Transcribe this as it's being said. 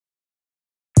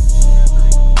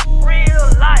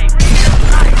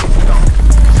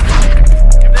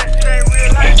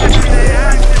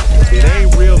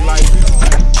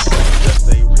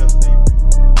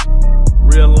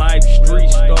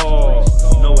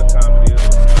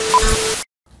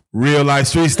Real life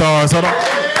street stars. Hold on.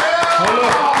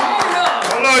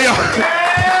 Hold on, y'all.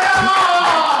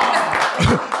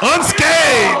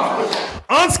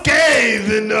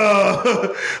 Unscathed and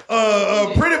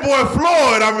pretty boy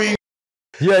Floyd. I mean.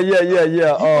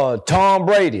 Yeah. Tom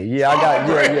Brady. Yeah, I got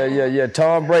yeah.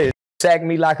 Tom Brady sacked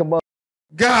me like a mother.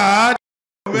 God.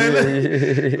 Man,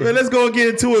 man, let's go and get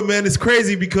into it, man. It's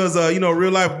crazy because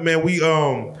real life, man, we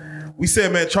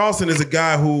said, man, Charleston is a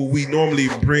guy who we normally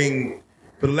bring.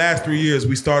 For the last 3 years,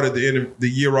 we started the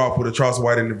year off with a Charleston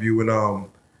White interview, and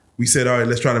we said, all right,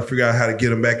 let's try to figure out how to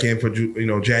get him back in for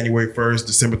January 1st,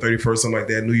 December 31st, something like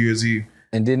that, New Year's Eve.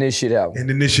 And then this shit happened. Yeah. And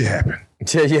then this shit happened.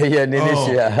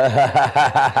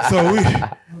 So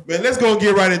man, let's go and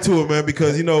get right into it, man,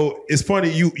 because it's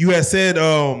funny. You had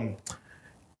said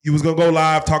you was gonna go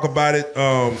live, talk about it,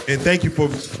 and thank you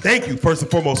first and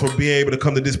foremost for being able to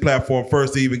come to this platform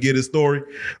first to even get his story.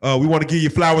 We want to give you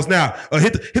flowers now.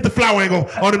 Hit the flower angle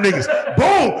on them niggas.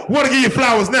 Boom! We want to give you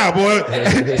flowers now, boy.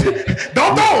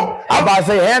 Don't throw them. I'm about to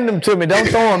say, hand them to me. Don't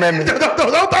throw them at me. Don't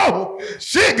throw them.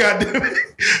 Shit, goddamn it.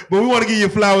 But we want to give you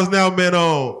flowers now, man.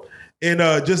 And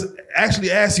just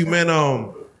actually ask you, man.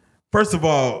 First of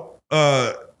all,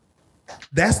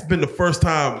 that's been the first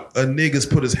time a nigga's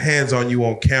put his hands on you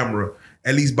on camera,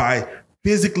 at least by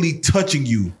physically touching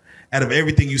you out of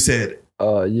everything you said.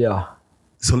 Yeah.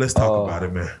 So let's talk about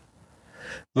it, man.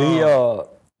 Yeah.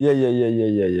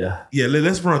 Yeah,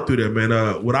 let's run through that, man.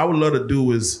 What I would love to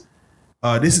do is,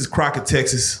 this is Crockett,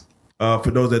 Texas.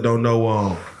 For those that don't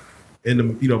know, in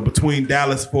the between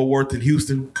Dallas, Fort Worth, and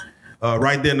Houston,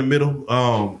 right there in the middle.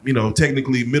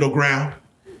 Technically middle ground.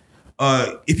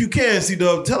 If you can,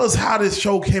 C-Dub, tell us how this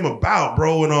show came about,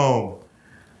 bro, and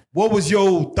what was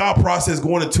your thought process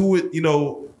going into it?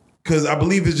 Because I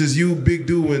believe it's just you, Big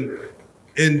Do, and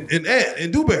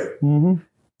Dewberry. Mm-hmm.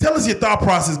 Tell us your thought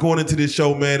process going into this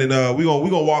show, man, and we're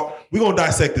gonna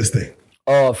dissect this thing.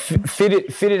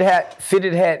 Fitted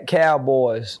Hat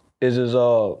Cowboys is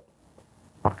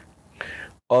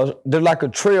they're like a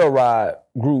trail ride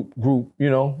group,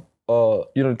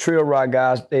 trail ride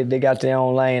guys, they got their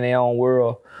own lane, their own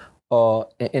world,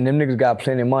 and them niggas got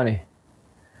plenty of money.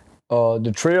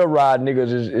 The trail ride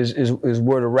niggas is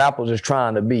where the rappers is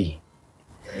trying to be.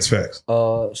 That's facts.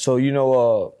 So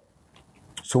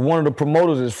one of the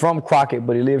promoters is from Crockett,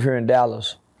 but he live here in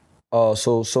Dallas.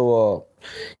 So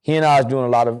he and I is doing a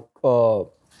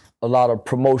lot of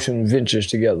promotion ventures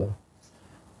together,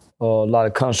 a lot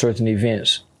of concerts and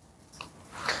events.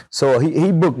 So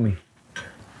he booked me.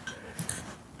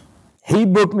 He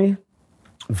booked me,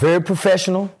 very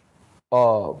professional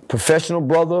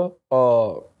brother,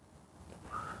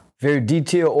 very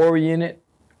detail oriented.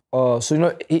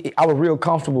 So I was real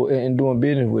comfortable in doing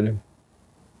business with him.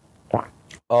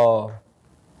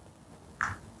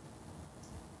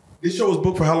 This show was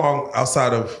booked for how long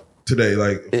outside of today?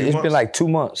 It's been like 2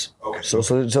 months. Okay.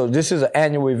 So this is an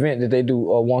annual event that they do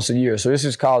once a year. So this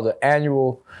is called the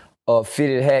annual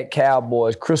Fitted Hat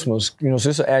Cowboys Christmas. So this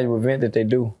is an annual event that they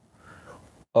do.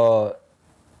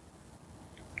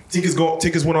 Tickets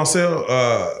went on sale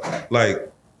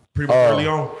pretty much early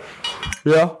on.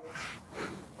 Yeah.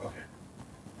 Okay.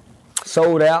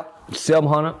 Sold out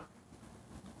 700.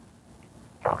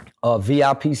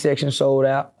 VIP section sold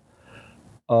out.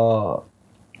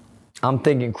 I'm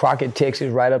thinking Crockett,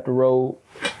 Texas, right up the road.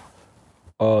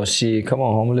 Shit, come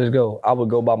on, homie, let's go. I would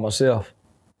go by myself.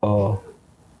 I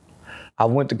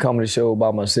went to comedy show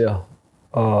by myself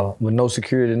with no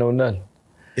security, no nothing.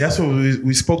 Yeah, that's what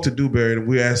we spoke to Dewberry, and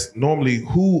we asked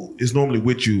who is normally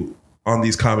with you on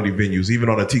these comedy venues, even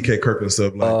on a TK Kirkland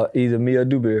stuff? Either me or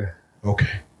Dewberry. Okay.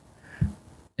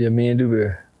 Yeah, me and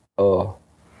Dewberry. Nah,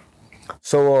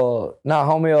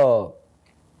 homie,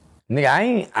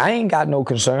 nigga, I ain't got no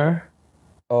concern.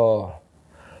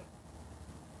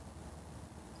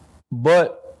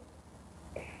 But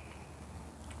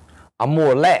I'm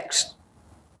more lax.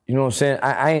 You know what I'm saying?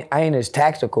 I ain't as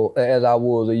tactical as I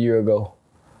was a year ago.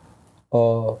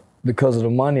 Because of the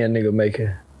money a nigga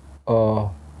making.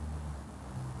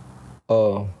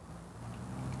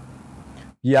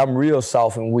 Yeah, I'm real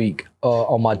soft and weak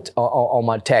on my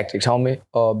tactics, homie.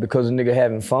 Because a nigga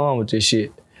having fun with this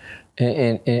shit,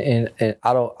 and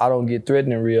I don't get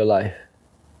threatened in real life.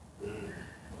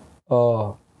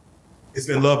 It's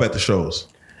been love at the shows.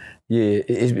 Yeah,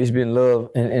 it's been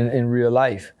love in real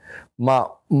life.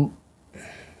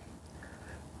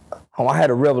 I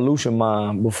had a revolution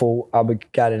mind before I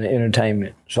got into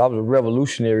entertainment. So I was a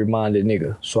revolutionary minded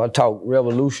nigga. So I talk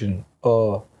revolution.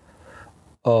 I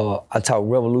talk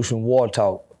revolution war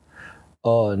talk.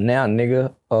 Now,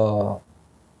 nigga,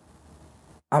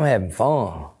 I'm having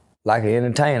fun like an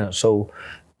entertainer. So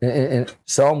And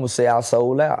some would say I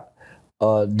sold out.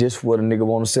 This what a nigga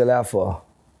want to sell out for.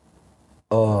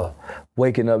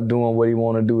 Waking up doing what he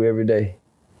want to do every day.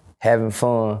 Having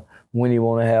fun when he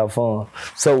want to have fun.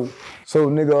 So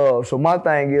nigga, so my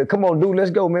thing is, come on, dude,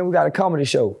 let's go, man. We got a comedy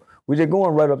show. We just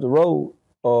going right up the road.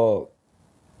 So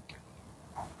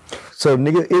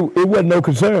nigga, it wasn't no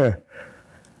concern.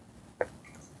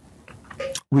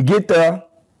 We get there.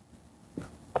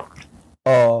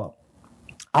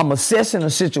 I'm assessing the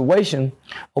situation.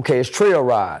 Okay, it's trail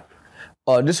ride.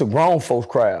 This is a grown folks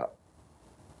crowd.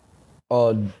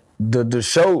 The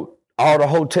show, all the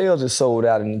hotels is sold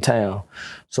out in the town.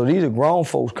 So these are grown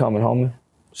folks coming, homie.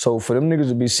 So for them niggas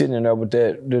to be sitting in there with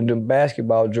them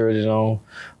basketball jerseys on,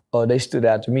 they stood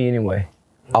out to me anyway,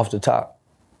 off the top.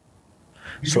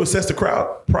 Did you assess the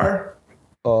crowd prior?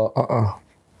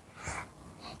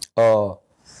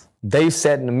 They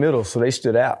sat in the middle, so they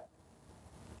stood out.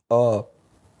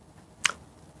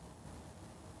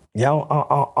 Yeah,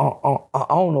 I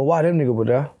don't know why them niggas were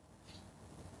there.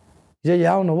 Yeah,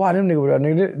 I don't know why them niggas were there.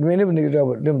 Them niggas there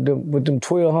with them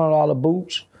 $1,200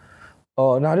 boots.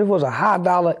 Now this was a high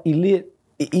dollar elite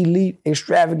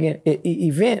extravagant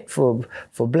event for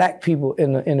black people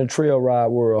in the trail ride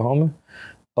world, homie.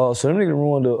 So them niggas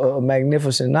ruined a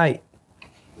magnificent night.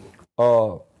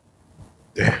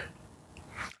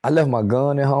 I left my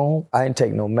gun at home. I didn't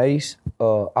take no mace.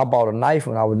 I bought a knife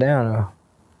when I was down there.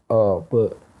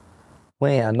 But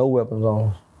we ain't had no weapons on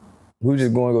us. We were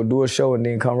just going to go do a show and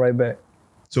then come right back.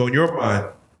 So in your mind,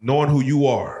 knowing who you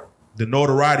are, the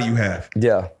notoriety you have,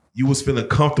 yeah, you was feeling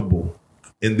comfortable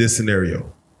in this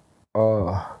scenario.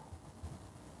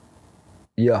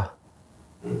 Yeah.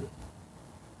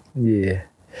 Yeah.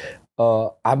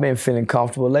 I've been feeling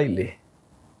comfortable lately.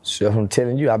 So I'm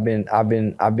telling you, I've been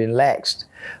laxed.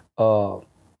 I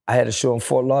had a show in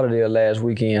Fort Lauderdale last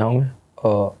weekend,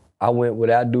 homie. I went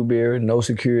without dewberry, no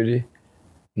security,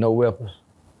 no weapons.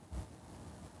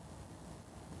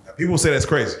 People say that's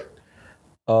crazy.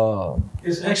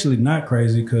 It's actually not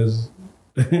crazy because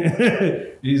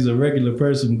he's a regular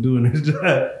person doing his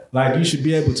job. Like, you should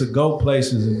be able to go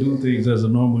places and do things as a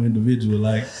normal individual.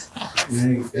 Like,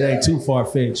 it ain't too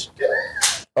far-fetched.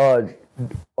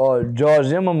 George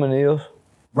Zimmerman is.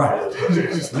 Right.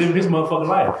 Living his motherfucking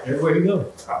life everywhere he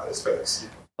go. That's facts.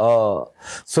 So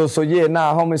yeah,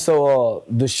 nah, homie. So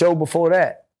the show before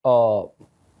that,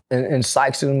 in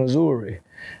Sykeston, Missouri,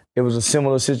 it was a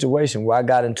similar situation where I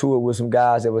got into it with some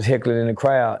guys that was heckling in the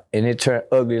crowd, and it turned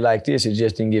ugly like this. It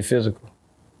just didn't get physical.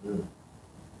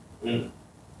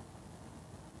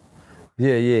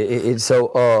 Yeah.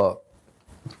 So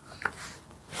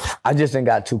I just didn't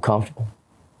got too comfortable.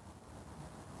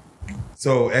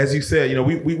 So as you said,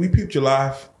 we peeped your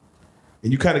live,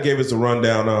 and you kind of gave us a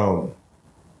rundown.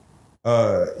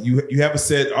 You have a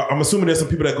set. I'm assuming there's some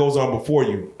people that goes on before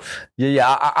you.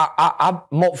 Yeah. I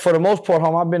for the most part,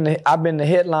 home, I've been the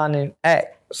headlining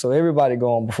act, so everybody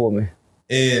go on before me.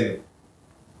 And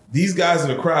these guys in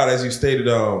the crowd, as you stated,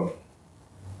 or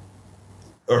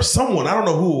someone, I don't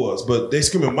know who it was, but they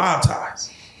screaming mob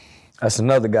ties. That's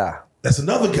another guy. So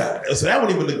that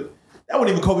wasn't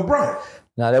even Kobe Bryant.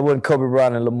 Nah, that wasn't Kobe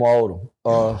Bryant and Lamar Odom.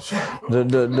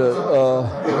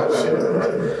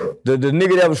 The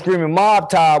nigga that was screaming mob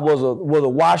tie was a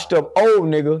washed up old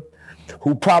nigga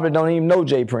who probably don't even know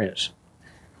Jay Prince.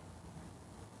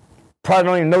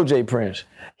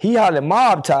 He hollered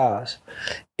mob ties,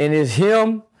 and it's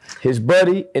him, his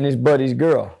buddy, and his buddy's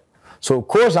girl. So of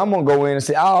course I'm gonna go in and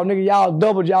say, oh nigga, y'all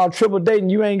doubled, y'all triple dating,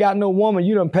 you ain't got no woman,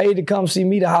 you done paid to come see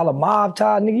me to holler mob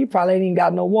tie, nigga, you probably ain't even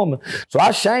got no woman. So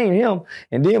I shamed him,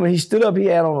 and then when he stood up, he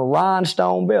had on a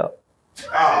rhinestone belt.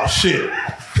 Oh shit.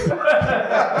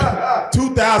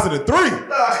 2003.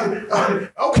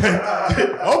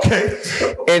 Okay.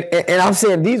 And I'm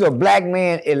saying these are black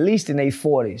men at least in their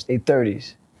 40s, their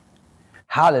 30s.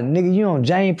 Holler, nigga, you on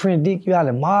Jane Prince Dick, you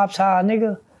holler mob tie,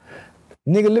 nigga?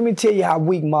 Nigga, let me tell you how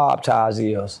weak mob ties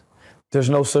is. There's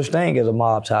no such thing as a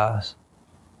mob ties.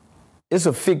 It's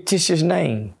a fictitious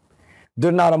name.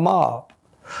 They're not a mob.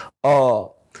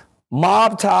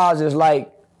 Mob ties is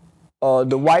like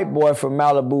the white boy from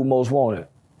Malibu Most Wanted.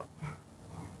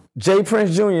 Jay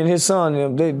Prince Jr. and his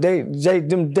son, they like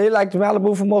the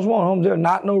Malibu from Most Wanted. They're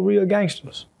not no real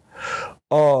gangsters.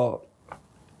 They're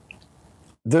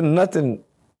nothing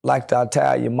like the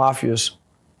Italian mafias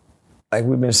like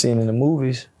we've been seeing in the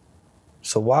movies.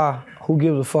 So why? Who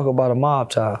gives a fuck about a mob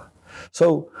tie?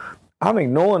 So I'm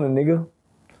ignoring the nigga,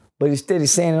 but he's steady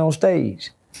saying it on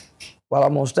stage while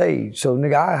I'm on stage. So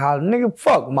nigga, I holler, nigga,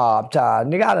 fuck mob tie.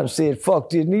 Nigga, I done said fuck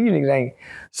this, nigga, you niggas ain't.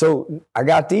 So I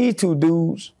got these two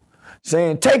dudes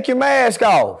saying, take your mask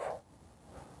off.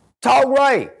 Talk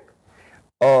right.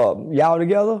 Y'all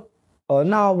together?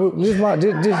 No, this my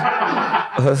this.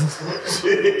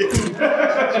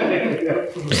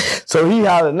 So he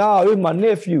hollered, no, this is my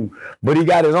nephew. But he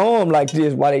got his arm like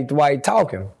this while he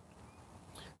talking.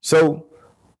 So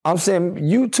I'm saying,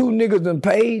 you two niggas done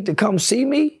paid to come see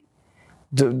me?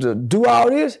 To do all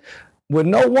this with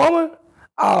no woman?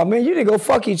 Oh man, you need to go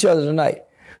fuck each other tonight.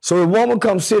 So the woman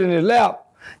comes sit in his lap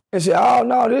and say, oh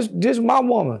no, this my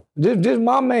woman. This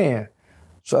my man.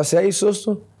 So I say, hey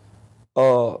sister,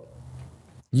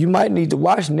 you might need to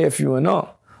watch nephew and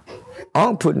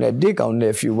I'm putting that dick on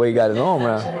nephew where he got his arm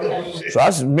around. So I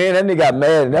said, man, that nigga got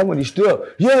mad, and that's when he stood up.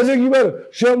 Yeah, nigga, you better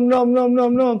shut him,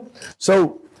 num.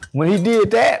 So when he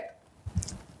did that,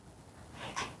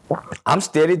 I'm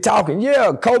steady talking.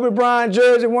 Yeah, Kobe Bryant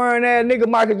jersey wearing that, nigga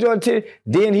Michael Jordan titty.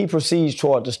 Then he proceeds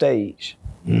toward the stage.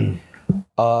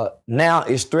 Now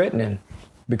it's threatening,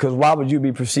 because why would you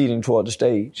be proceeding toward the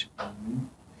stage?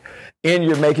 And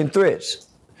you're making threats,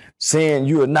 saying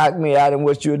you would knock me out and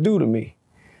what you would do to me.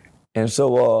 And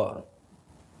so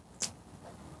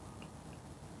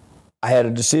I had a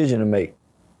decision to make.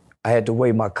 I had to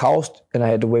weigh my cost and I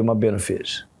had to weigh my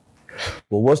benefits.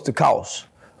 Well, what's the cost?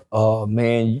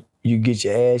 Man, you get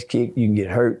your ass kicked, you can get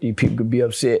hurt, these people could be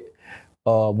upset.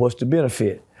 What's the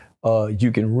benefit?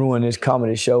 You can ruin this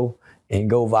comedy show and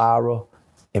go viral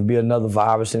and be another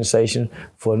viral sensation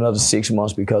for another 6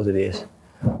 months because of this.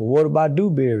 Well, what about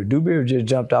Dewberry? Dewberry just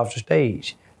jumped off the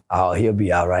stage. Oh, he'll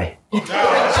be all right.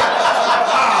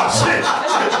 Shit.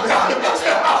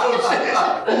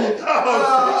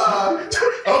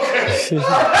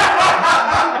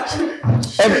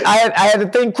 Okay. And I had to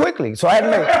think quickly, so I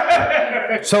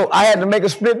had to make a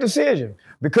split decision,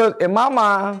 because in my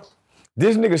mind,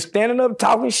 this nigga standing up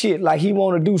talking shit like he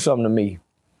want to do something to me.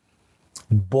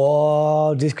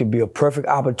 Boy, this could be a perfect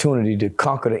opportunity to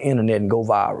conquer the internet and go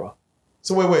viral.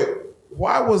 So wait.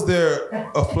 Why was there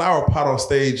a flower pot on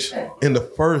stage in the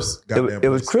first goddamn It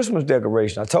was Christmas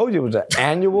decoration. I told you it was an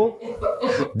annual.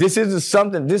 This isn't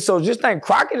something, so just think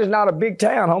Crockett is not a big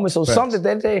town, homie. So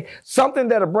something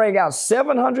that'll bring out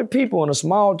 700 people in a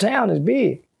small town is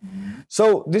big.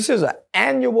 So this is an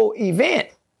annual event.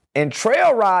 And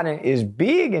trail riding is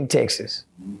big in Texas.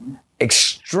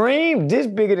 Extreme, this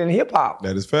bigger than hip hop.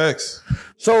 That is facts.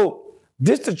 So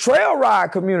this the trail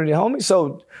ride community, homie.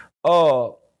 So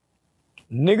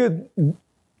nigga,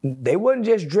 they wasn't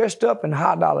just dressed up in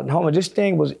hot dollar, homie. This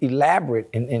thing was elaborate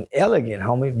and elegant,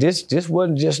 homie. This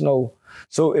wasn't just no.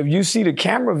 So if you see the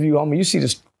camera view, homie, you see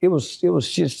this. It was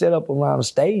shit set up around the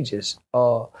stages.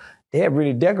 They had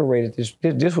really decorated this.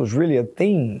 This was really a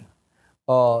theme.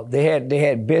 They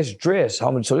had best dress,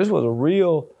 homie. So this was a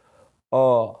real.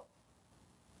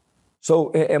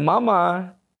 So in my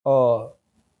mind, I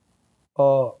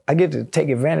get to take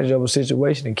advantage of a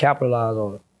situation and capitalize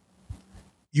on it.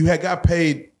 You had got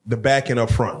paid the back end up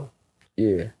front.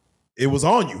 Yeah. It was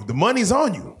on you. The money's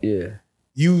on you. Yeah.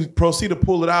 You proceed to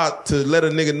pull it out to let a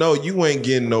nigga know you ain't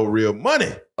getting no real money.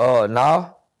 Nah.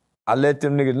 I let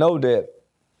them niggas know that,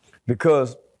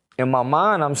 because in my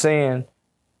mind I'm saying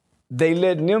they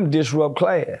letting them disrupt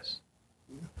class.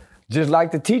 Just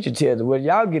like the teacher tells them, well,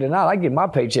 y'all get it out, I get my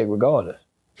paycheck regardless.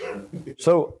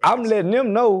 So I'm letting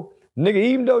them know, nigga,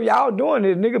 even though y'all doing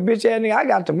this, nigga, bitch ass nigga, I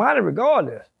got the money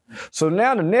regardless. So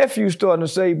now the nephew's starting to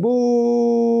say,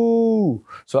 boo.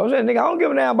 So I'm saying, nigga, I don't give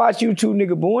a damn about you two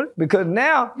nigga booing, because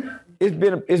now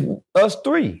it's us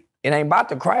three. It ain't about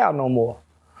the crowd no more.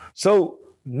 So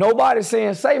nobody's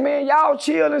saying, say, man, y'all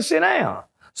chill and sit down.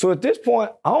 So at this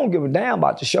point, I don't give a damn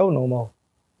about the show no more.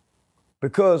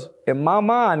 Because in my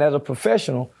mind, as a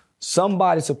professional,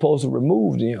 somebody's supposed to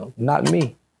remove them, not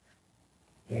me.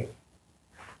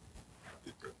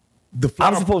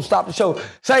 I'm supposed to stop the show.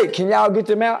 Say, can y'all get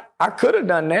them out? I could have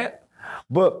done that,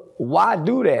 but why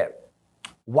do that?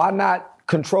 Why not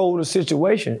control the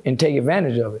situation and take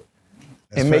advantage of it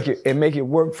and make it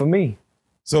work for me?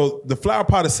 So the flower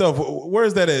pot itself, where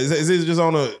is that at? Is it just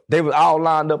on a? They were all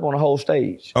lined up on the whole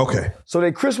stage. Okay. So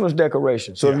they Christmas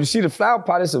decoration. So if you see the flower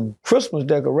pot, it's a Christmas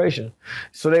decoration.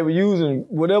 So they were using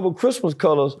whatever Christmas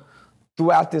colors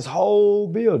throughout this whole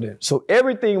building. So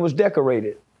everything was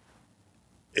decorated.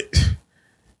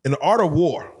 In the art of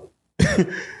war,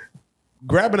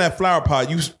 grabbing that flower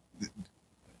pot,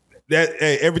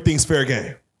 everything's fair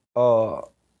game.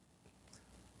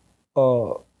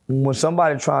 When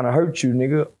somebody's trying to hurt you,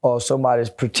 nigga, or somebody's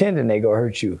pretending they gonna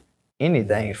hurt you,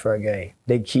 anything's fair game.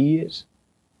 They kids,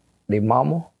 they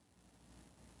mama,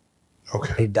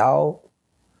 they dog.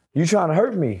 You trying to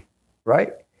hurt me,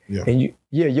 right? Yeah. And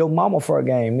your mama fair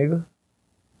game, nigga.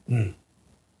 Mm.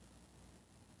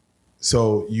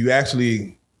 So you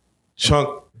actually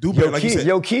chunk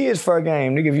Your kids fair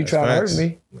game, nigga, if you try to hurt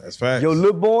me. That's facts. Your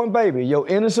little born baby, your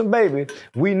innocent baby,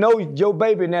 we know your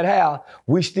baby in that house,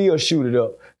 we still shoot it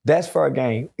up. That's fair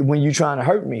game when you trying to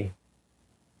hurt me.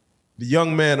 The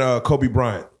young man, Kobe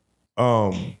Bryant,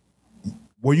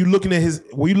 were you looking at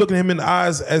him in the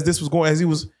eyes as this was going, as he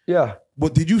was? Yeah.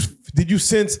 But did you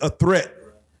sense a threat?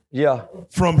 Yeah.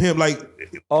 From him, like?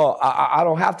 I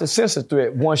don't have to sense a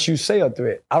threat once you say a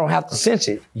threat. I don't have to sense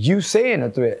it. You saying a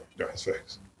threat. That's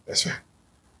facts. That's right.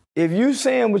 If you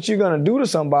saying what you're gonna do to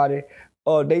somebody,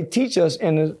 they teach us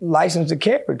in the license to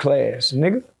carry class,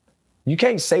 nigga. You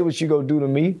can't say what you gonna do to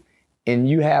me and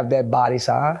you have that body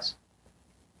size.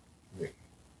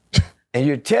 And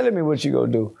you're telling me what you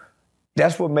gonna do.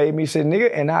 That's what made me say,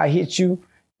 nigga, and I hit you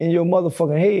in your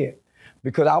motherfucking head.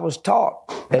 Because I was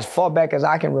taught, as far back as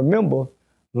I can remember,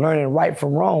 learning right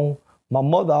from wrong, my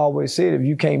mother always said, if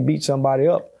you can't beat somebody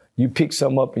up, you pick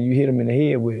something up and you hit them in the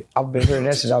head with it. I've been hearing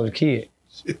that since I was a kid.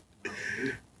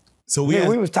 So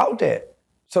we was taught that.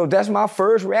 So that's my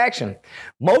first reaction.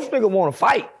 Most niggas want to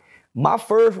fight. My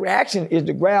first reaction is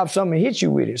to grab something and hit you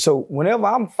with it. So whenever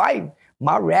I'm fighting,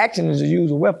 my reaction is to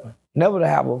use a weapon, never to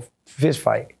have a fist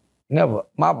fight. Never.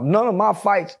 None of my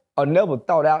fights are never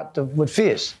thought out with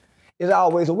fists. There's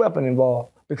always a weapon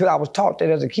involved because I was taught that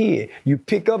as a kid. You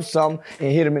pick up something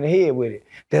and hit them in the head with it.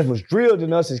 That was drilled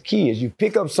in us as kids. You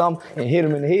pick up something and hit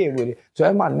them in the head with it. So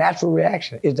that's my natural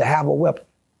reaction, is to have a weapon.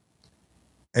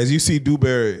 As you see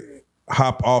Dewberry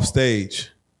hop off stage,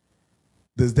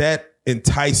 does that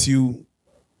entice you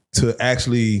to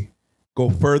actually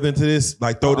go further into this?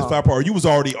 Like throw this five part, or you was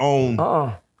already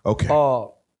on? Okay.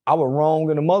 I was wrong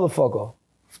in the motherfucker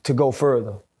to go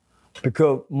further.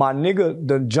 Because my nigga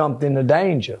done jumped into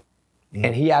danger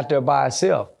and he out there by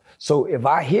himself. So if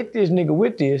I hit this nigga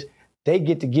with this, they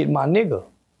get to get my nigga.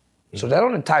 So that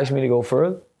don't entice me to go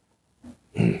further.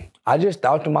 I just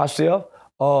thought to myself,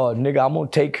 nigga, I'm gonna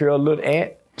take care of a little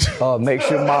ant. Make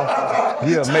sure I'm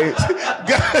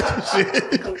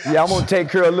gonna take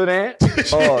care of a little ant.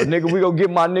 Nigga, we gonna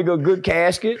get my nigga a good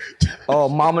casket.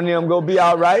 Mama and them gonna be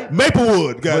all right.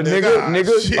 Maplewood, goddamn.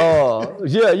 Nigga,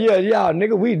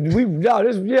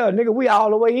 we all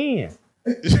the way in.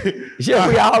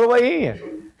 We all the way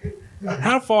in.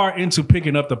 How far into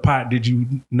picking up the pot did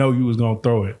you know you was gonna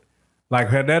throw it? Like,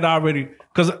 had that already?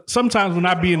 Because sometimes when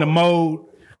I be in the mode,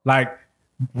 like,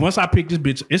 once I pick this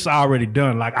bitch, it's already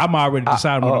done. Like, I'm already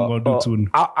deciding what I'm gonna do to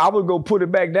him. I would go put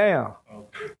it back down.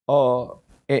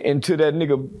 Until that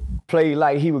nigga played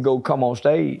like he would go come on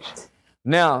stage.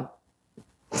 Now,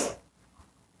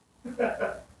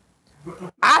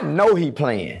 I know he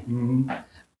playing. Mm-hmm.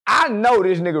 I know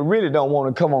this nigga really don't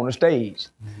want to come on the stage.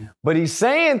 Mm-hmm. But he's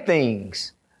saying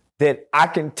things that I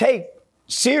can take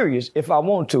serious if I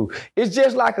want to. It's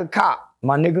just like a cop,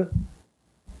 my nigga.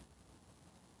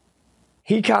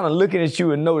 He kind of looking at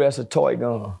you and know that's a toy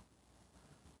gun.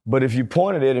 But if you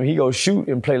pointed at him, he go shoot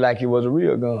and play like it was a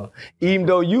real gun. Even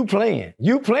though you playing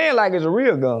like it's a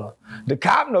real gun. The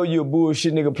cop know you a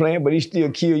bullshit nigga playing, but he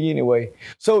still kill you anyway.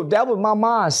 So that was my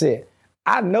mindset.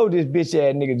 I know this bitch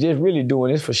ass nigga just really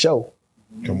doing this for show.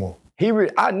 Come on.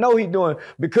 I know he doing,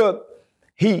 because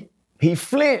he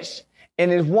flinched and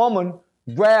his woman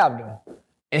grabbed him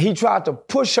and he tried to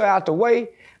push her out the way.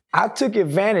 I took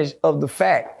advantage of the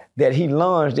fact that he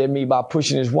lunged at me by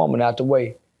pushing his woman out the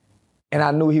way. And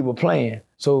I knew he was playing.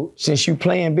 So since you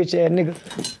playing, bitch ass nigga,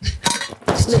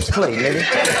 let's play, nigga.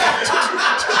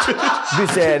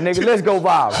 Bitch ass nigga, let's go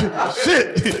viral.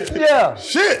 Shit. Yeah.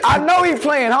 Shit. I know he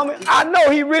playing, homie. I know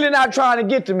he really not trying to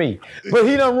get to me. But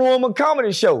he done ruined my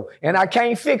comedy show and I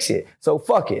can't fix it. So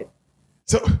fuck it.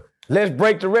 So let's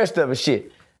break the rest of it,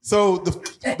 shit. So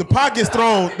the pot gets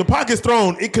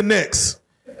thrown, it connects.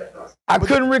 I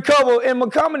couldn't recover in my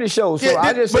comedy show, so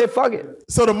I just said, fuck it.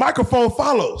 So the microphone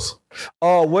follows.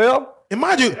 Well. And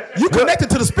mind you connected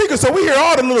to the speaker, so we hear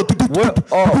all the little...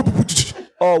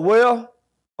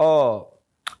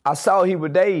 I saw he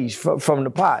was dazed from the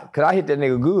pot, because I hit that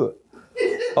nigga good.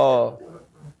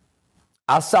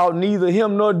 I saw neither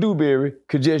him nor Dewberry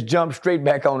could just jump straight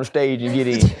back on the stage and get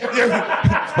in.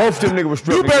 Both of them niggas was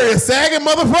stripping. Dewberry a sagging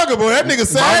motherfucker, boy. That nigga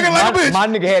sagging like a bitch. My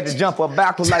nigga had to jump up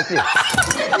backwards like this.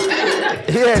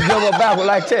 He had to jump up backwards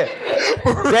like that.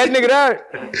 That nigga there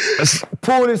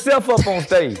pulled himself up on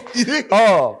stage.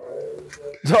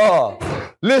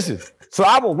 Listen, so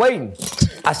I was waiting.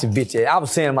 I said, bitch, I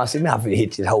was saying to myself, man, I'm finna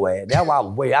hit this whole ass. That's why I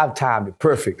was waiting. I timed it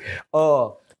perfect.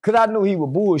 Cause I knew he was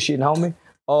bullshitting, homie.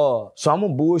 So I'm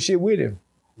gonna bullshit with him.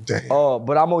 Damn.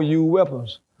 But I'm gonna use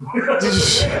weapons.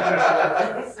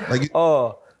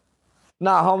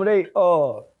 Nah, homie,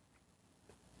 homie,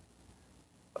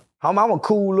 I'm a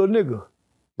cool little nigga.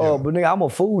 But nigga, I'm a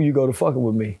fool. You go to fucking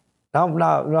with me. I'm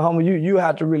not, no, homie. You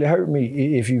have to really hurt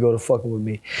me if you go to fucking with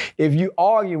me. If you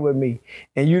argue with me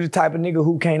and you the type of nigga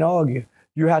who can't argue,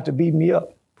 you have to beat me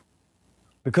up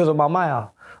because of my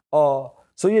mouth.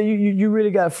 So yeah, you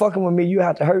really got fucking with me. You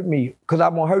have to hurt me because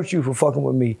I'm gonna hurt you for fucking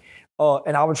with me.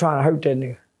 And I was trying to hurt that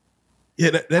nigga.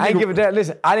 Yeah, that I didn't give a damn.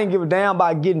 Listen, I didn't give a damn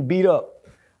about getting beat up.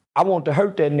 I wanted to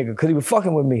hurt that nigga because he was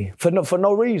fucking with me for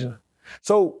no reason.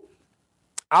 So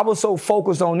I was so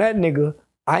focused on that nigga,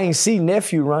 I ain't see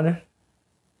nephew running.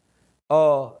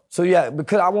 So yeah,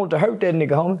 because I wanted to hurt that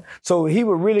nigga, homie. So he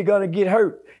was really gonna get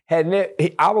hurt. I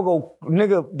would go,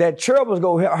 nigga, that chirp was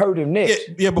gonna hurt him next.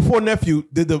 Yeah, before nephew,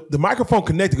 the microphone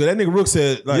connected. That nigga Rook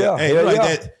said, like,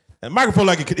 that microphone,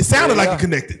 like it sounded like it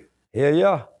connected.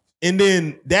 Yeah. And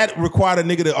then that required a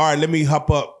nigga to, all right, let me hop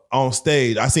up on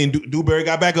stage. I seen Dewberry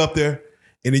got back up there,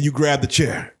 and then you grabbed the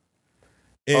chair.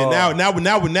 And now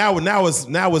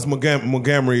it's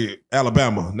Montgomery,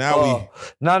 Alabama. Now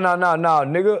No,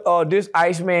 nigga. This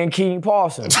Iceman King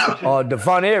Parsons,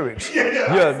 Devon Eriks.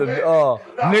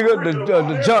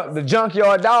 The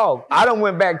junkyard dog. I done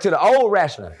went back to the old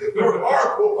wrestling.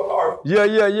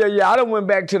 Yeah. I done went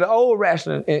back to the old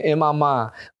wrestling in my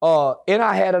mind. And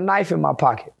I had a knife in my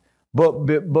pocket,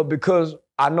 but because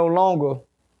I no longer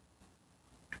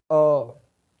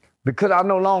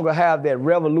have that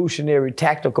revolutionary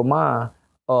tactical mind,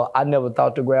 I never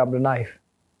thought to grab the knife.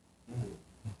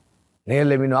 They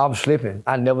let me know I was slipping.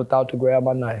 I never thought to grab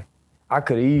my knife. I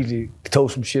could easily tow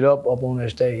some shit up on that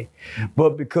stage.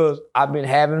 But because I've been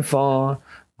having fun,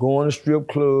 going to strip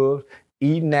clubs,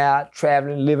 eating out,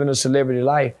 traveling, living a celebrity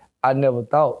life, I never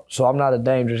thought. So I'm not a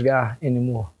dangerous guy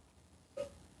anymore.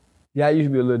 Yeah, I used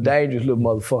to be a little dangerous little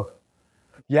motherfucker.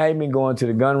 Yeah, I ain't been going to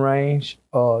the gun range.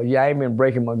 Yeah, I ain't been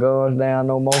breaking my guns down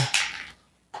no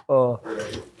more.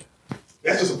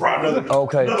 That's just a problem.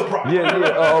 Okay. Another problem.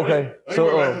 Yeah. Okay. So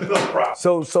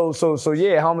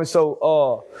yeah, homie.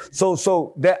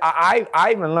 So that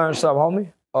I even learned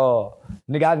something, homie.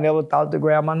 Nigga, I never thought to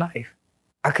grab my knife.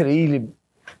 I could easily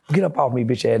get up off me,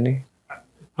 bitch ass nigga.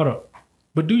 Hold up.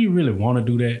 But do you really want to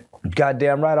do that?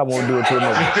 Goddamn right, I want to do it to a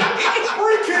nigga.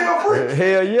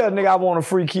 Hell yeah, nigga, I want a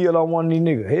free kill on one of these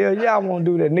niggas. Hell yeah, I want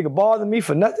to do that. Nigga, bother me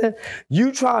for nothing.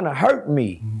 You trying to hurt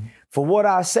me for what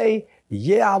I say?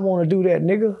 Yeah, I want to do that,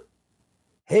 nigga.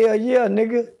 Hell yeah,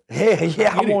 nigga. Hell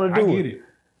yeah, I want to do it.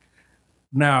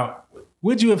 Now,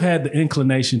 would you have had the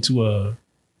inclination to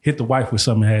hit the wife with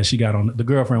something the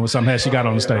girlfriend with something she got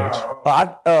on the stage?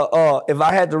 If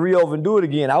I had to re-over and do it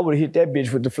again, I would have hit that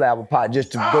bitch with the flower pot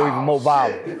just to go even more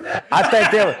viral.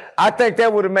 I think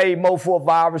that would have made more for a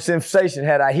viral sensation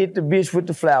had I hit the bitch with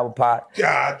the flower pot,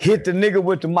 hit the nigga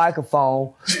with the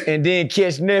microphone, and then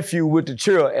catch nephew with the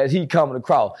chair as he coming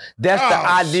across. That's the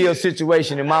ideal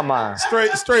situation in my mind.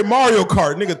 Straight Mario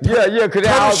Kart, nigga. Yeah, because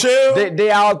they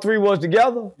all three was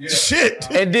together. Yeah. Shit.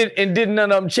 And didn't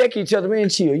none of them check each other. Man,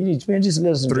 chill. You need, man, just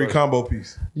listen. 3 combo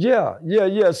piece. Yeah.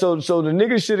 So the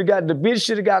nigga should have got, the bitch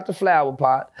should have got the flower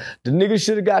pot, the nigga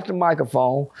should have got the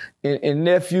microphone, and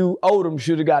nephew Odom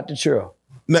should have got the chair.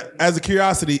 Now, as a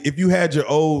curiosity, if you had your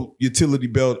old utility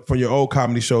belt from your old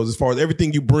comedy shows, as far as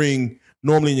everything you bring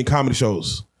normally in your comedy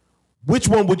shows, which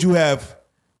one would you have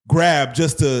grabbed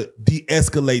just to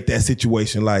de-escalate that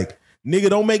situation? Like, nigga,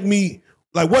 don't make me,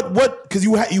 like, what, because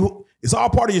you it's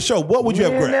all part of your show. What would you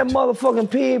have grabbed? That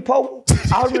motherfucking pig poker.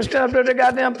 I was just standing up there, that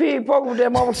goddamn pig poker with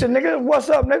that motherfucker. Said, nigga, what's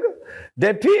up, nigga?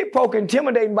 That pig poker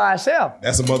intimidating by itself.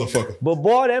 That's a motherfucker. But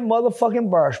boy, that motherfucking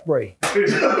bar spray.